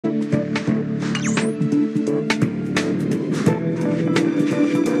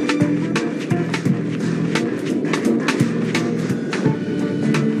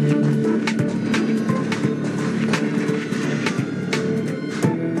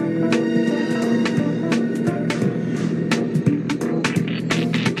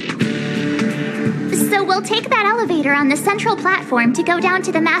elevator on the central platform to go down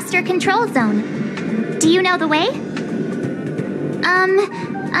to the master control zone. Do you know the way?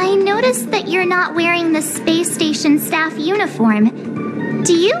 I noticed that you're not wearing the space station staff uniform.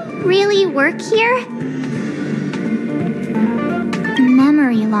 Do you really work here?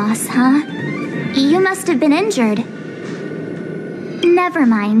 Memory loss, huh? You must have been injured. Never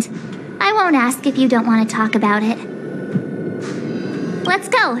mind. I won't ask if you don't want to talk about it. Let's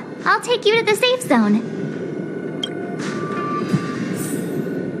go. I'll take you to the safe zone.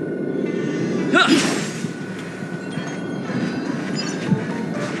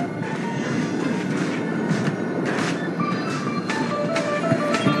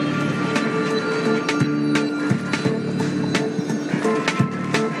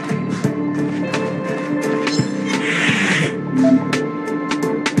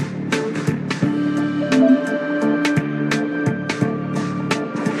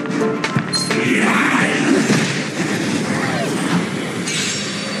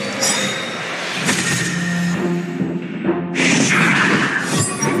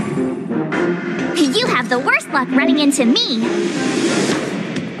 The worst luck running into me.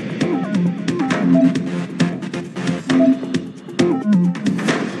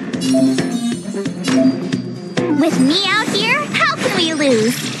 With me out here, how can we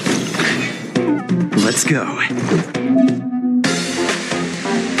lose? Let's go.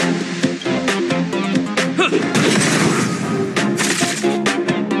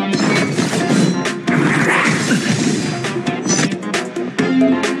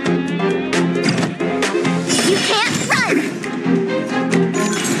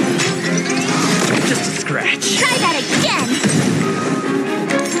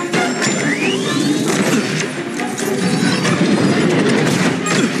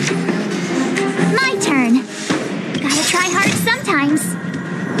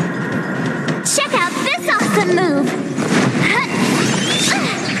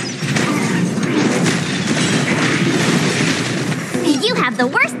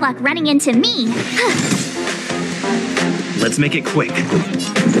 Running into me. Let's make it quick. How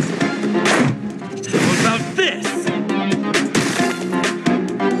about this?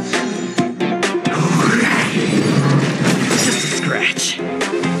 Just a scratch.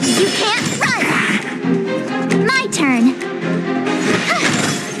 You can't run. My turn.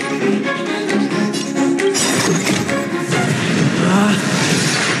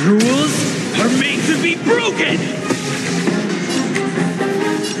 Rules are made to be broken.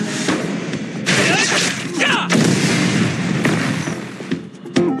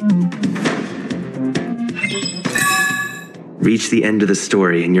 Reach the end of the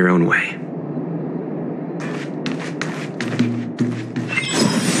story in your own way.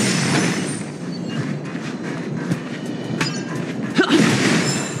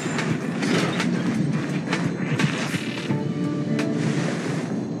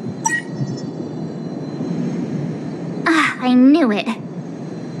 I knew it.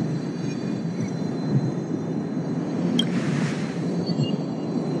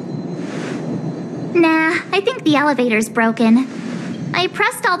 Nah, I think the elevator's broken. I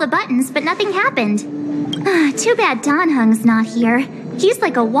pressed all the buttons, but nothing happened. Too bad Heng's not here. He's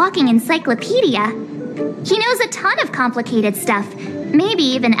like a walking encyclopedia. He knows a ton of complicated stuff, maybe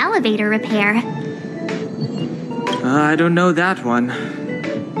even elevator repair. I don't know that one.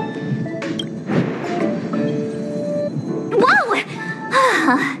 Whoa!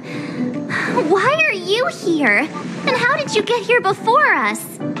 Why are you here? And how did you get here before us?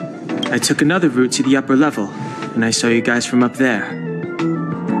 I took another route to the upper level, and I saw you guys from up there.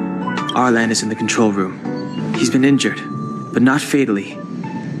 Arlan is in the control room. He's been injured, but not fatally.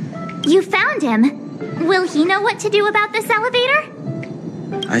 You found him. Will he know what to do about this elevator?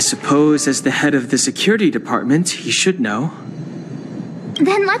 I suppose as the head of the security department, he should know.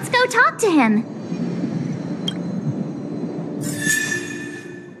 Then let's go talk to him.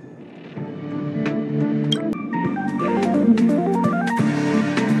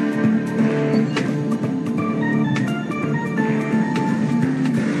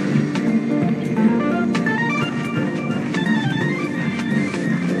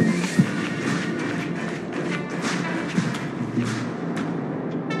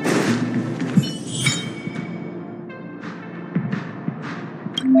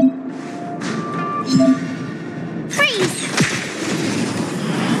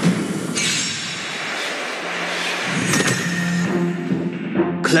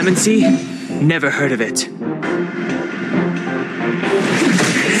 Clemency? Never heard of it.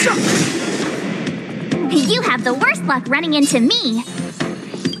 You have the worst luck running into me.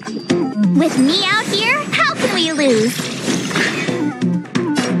 With me out here, how can we lose?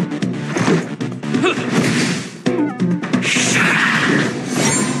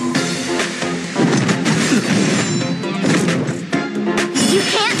 You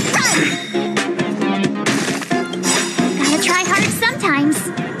can't run! Gotta try hard sometimes.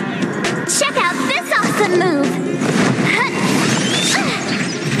 Check out this awesome move!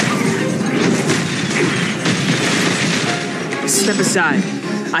 Step aside.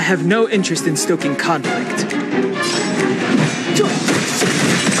 I have no interest in stoking conflict.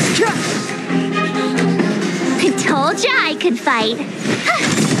 I told ya I could fight.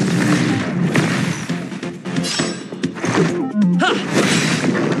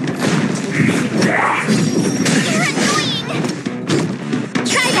 You're annoying!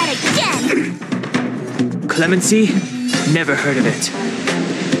 Try that again! Clemency? Never heard of it.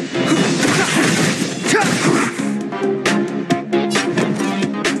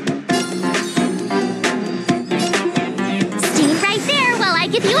 Stand right there while I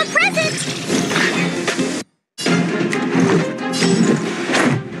give you a present!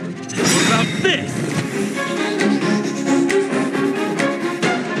 What about this?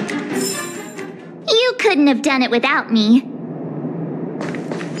 You couldn't have done it without me.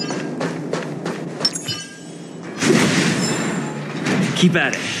 Keep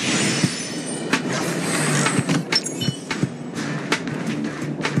at it.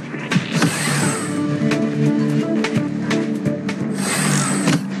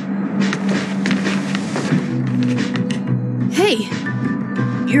 Hey,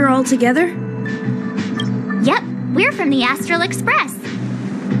 you're all together? Yep, we're from the Astral Express.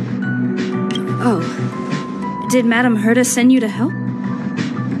 Oh. Did Madame Herta send you to help?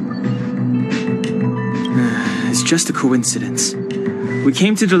 It's just a coincidence. We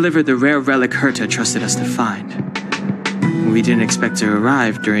came to deliver the rare relic Herta trusted us to find. We didn't expect to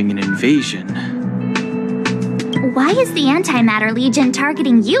arrive during an invasion. Why is the Antimatter Legion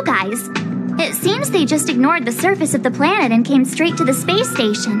targeting you guys? It seems they just ignored the surface of the planet and came straight to the space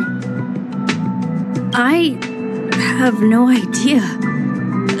station. I have no idea.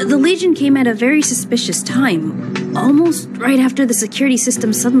 The Legion came at a very suspicious time, almost right after the security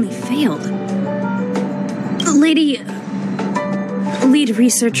system suddenly failed. The lead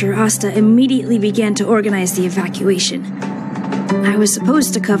researcher Asta immediately began to organize the evacuation. I was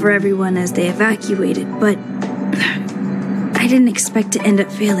supposed to cover everyone as they evacuated, but I didn't expect to end up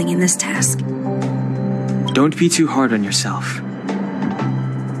failing in this task. Don't be too hard on yourself.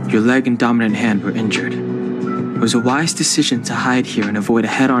 Your leg and dominant hand were injured. It was a wise decision to hide here and avoid a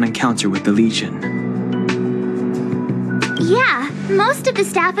head-on encounter with the Legion. Yeah, most of the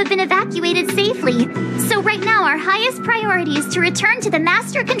staff have been evacuated safely. So right now our highest priority is to return to the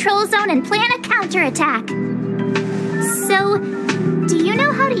Master Control Zone and plan a counterattack. So, do you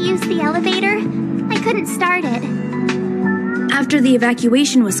know how to use the elevator? I couldn't start it. After the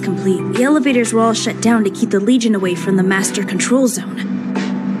evacuation was complete, the elevators were all shut down to keep the Legion away from the Master Control Zone.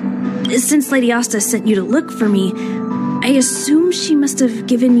 Since Lady Asta sent you to look for me, I assume she must have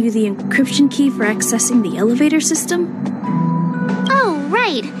given you the encryption key for accessing the elevator system? Oh,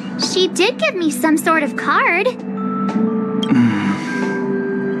 right. She did give me some sort of card.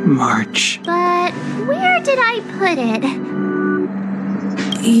 March. But where did I put it?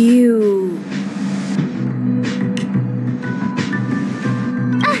 You...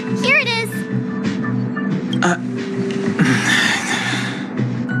 Here it is.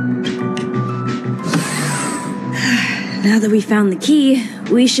 Now that we found the key,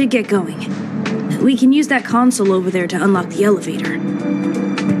 we should get going. We can use that console over there to unlock the elevator.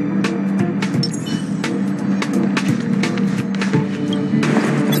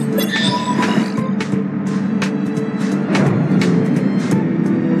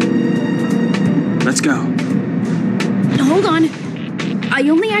 Let's go. Hold on. I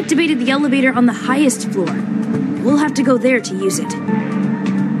only activated the elevator on the highest floor. We'll have to go there to use it.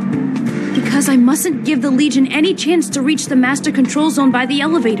 Because I mustn't give the Legion any chance to reach the Master Control Zone by the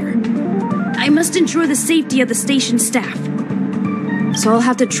elevator. I must ensure the safety of the station staff. So I'll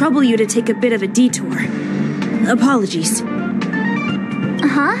have to trouble you to take a bit of a detour. Apologies.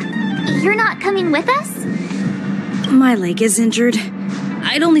 Huh? You're not coming with us? My leg is injured.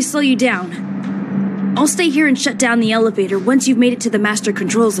 I'd only slow you down. I'll stay here and shut down the elevator once you've made it to the Master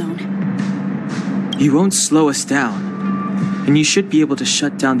Control Zone. You won't slow us down. And you should be able to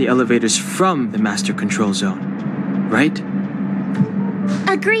shut down the elevators from the Master Control Zone, right?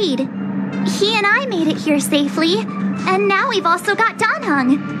 Agreed. He and I made it here safely, and now we've also got Dan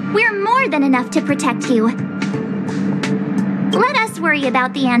Heng. We're more than enough to protect you. Let us worry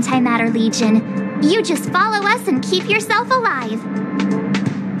about the Antimatter Legion. You just follow us and keep yourself alive.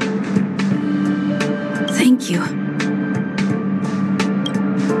 Thank you.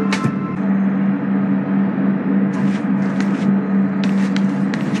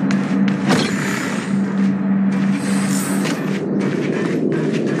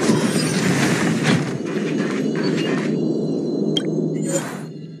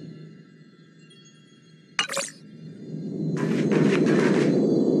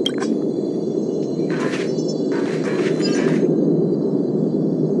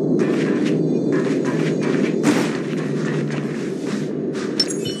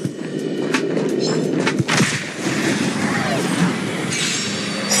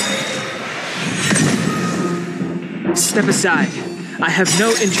 Step aside. I have no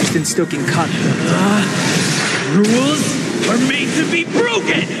interest in stoking conflict. Rules are made to be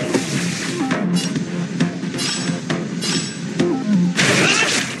broken!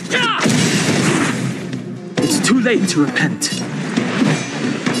 It's too late to repent.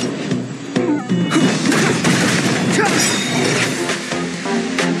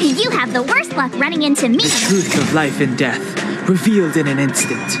 You have the worst luck running into me. The truth of life and death, revealed in an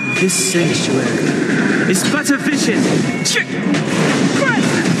instant. This sanctuary is but a vision.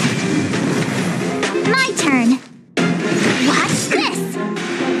 My turn. Watch this.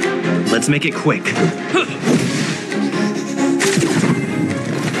 Let's make it quick.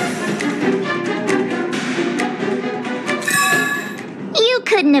 You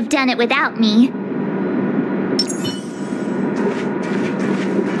couldn't have done it without me.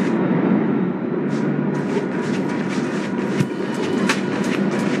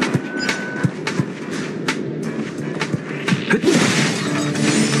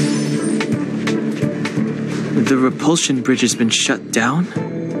 The repulsion bridge has been shut down?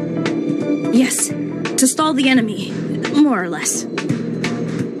 Yes, to stall the enemy, more or less.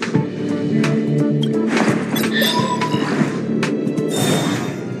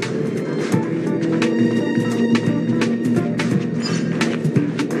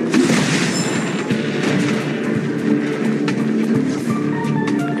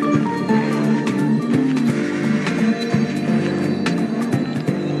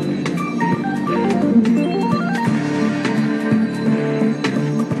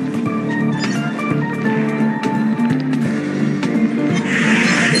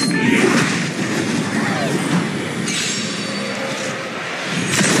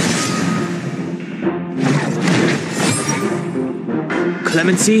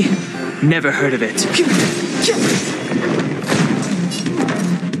 Clemency? Never heard of it.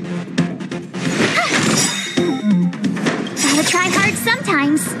 Gotta try hard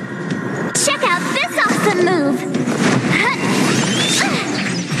sometimes. Check out this awesome move.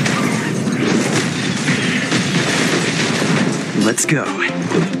 Let's go.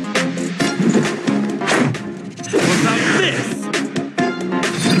 What about this?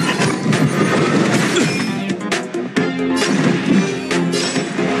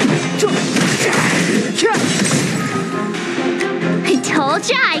 I told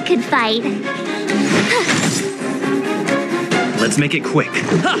ya I could fight. Let's make it quick.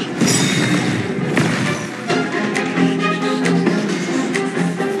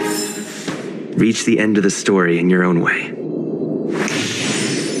 Reach the end of the story in your own way.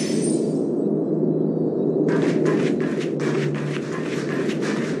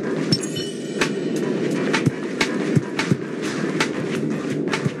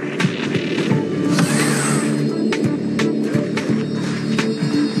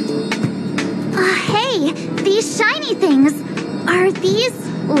 Hey, these shiny things. Are these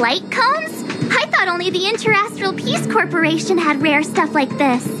light cones? I thought only the Interastral Peace Corporation had rare stuff like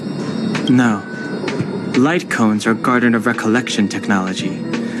this. No. Light cones are Garden of Recollection technology.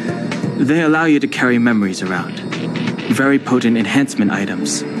 They allow you to carry memories around. Very potent enhancement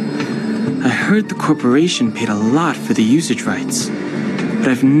items. I heard the corporation paid a lot for the usage rights, but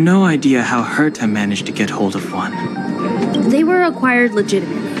I've no idea how Herta managed to get hold of one. They were acquired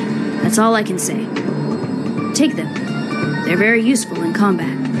legitimately. That's all I can say. Take them. They're very useful in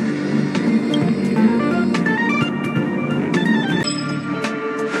combat.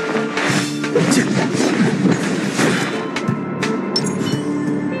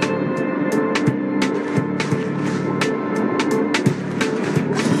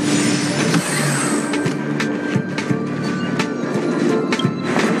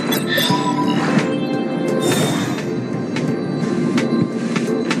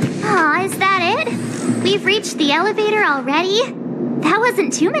 We've reached the elevator already? That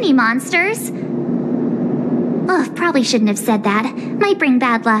wasn't too many monsters. Oh, probably shouldn't have said that. Might bring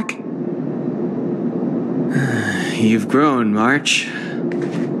bad luck. You've grown, March.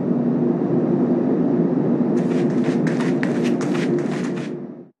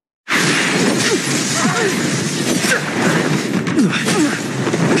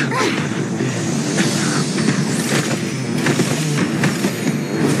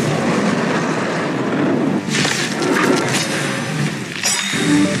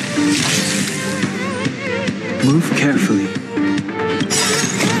 Move carefully.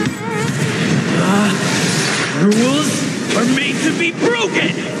 Rules are made to be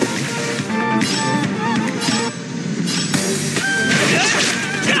broken!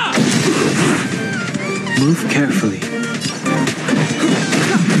 Move carefully.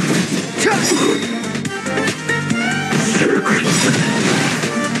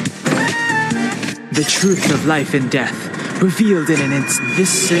 The truth of life and death, revealed in an instant.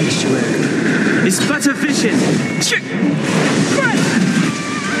 This sanctuary is but a vision.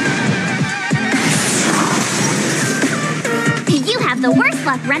 You have the worst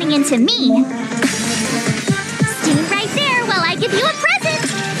luck running into me. Stay right there while I give you a present.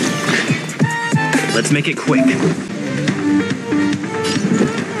 Let's make it quick.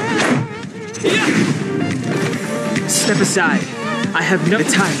 Step aside. I have no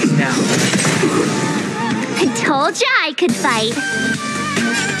time now. I told ya I could fight.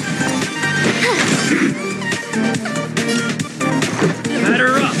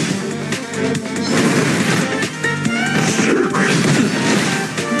 Batter up!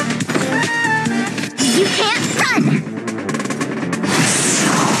 You can't run!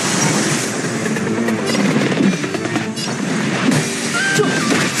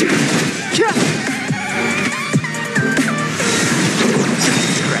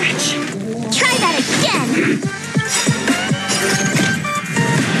 Scratch. Try that again!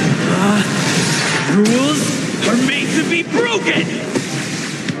 Rules are made to be broken!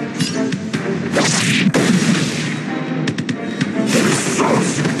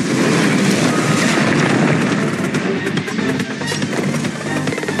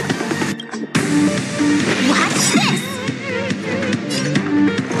 Watch this!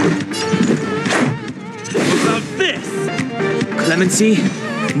 How about this? Clemency?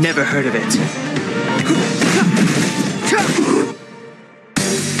 Never heard of it.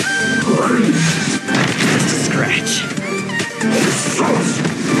 Just a scratch.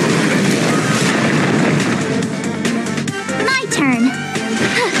 My turn.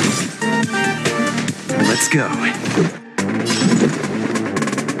 Let's go.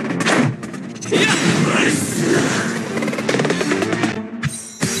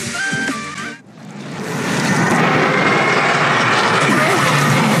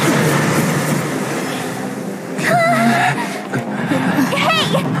 Hey,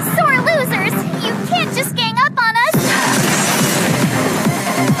 sore losers! You can't just gang up on us!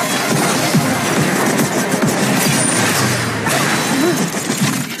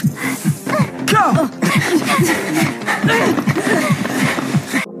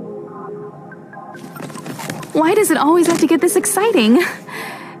 Why does it always have to get this exciting?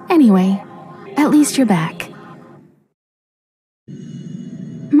 Anyway, at least you're back.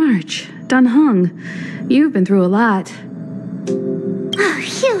 March, Heng, you've been through a lot. Oh,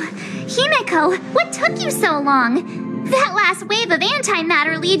 phew. Himeko, what took you so long? That last wave of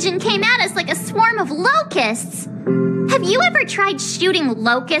antimatter legion came at us like a swarm of locusts. Have you ever tried shooting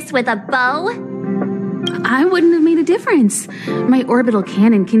locusts with a bow? I wouldn't have made a difference. My orbital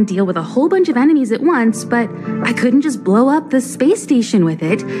cannon can deal with a whole bunch of enemies at once, but I couldn't just blow up the space station with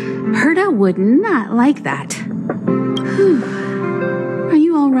it. Herta would not like that. Whew. Are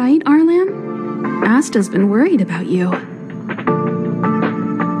you all right, Arlan? Asta's been worried about you.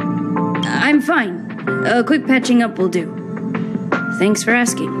 I'm fine. A quick patching up will do. Thanks for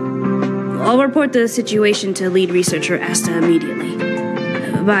asking. I'll report the situation to lead researcher Asta immediately.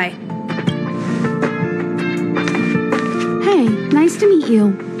 Bye. Hey, nice to meet you.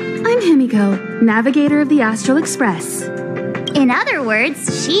 I'm Himiko, navigator of the Astral Express. In other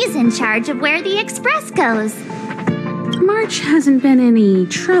words, she's in charge of where the express goes. March hasn't been any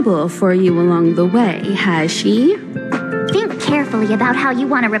trouble for you along the way, has she? Think carefully about how you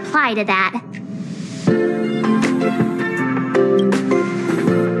want to reply to that.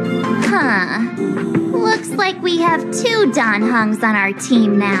 Huh. Looks like we have 2 Hengs on our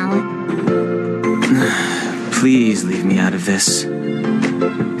team now. Please leave me out of this.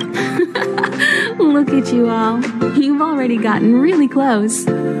 Look at you all. You've already gotten really close.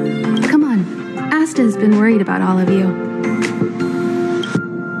 Come on, Asta has been worried about all of you.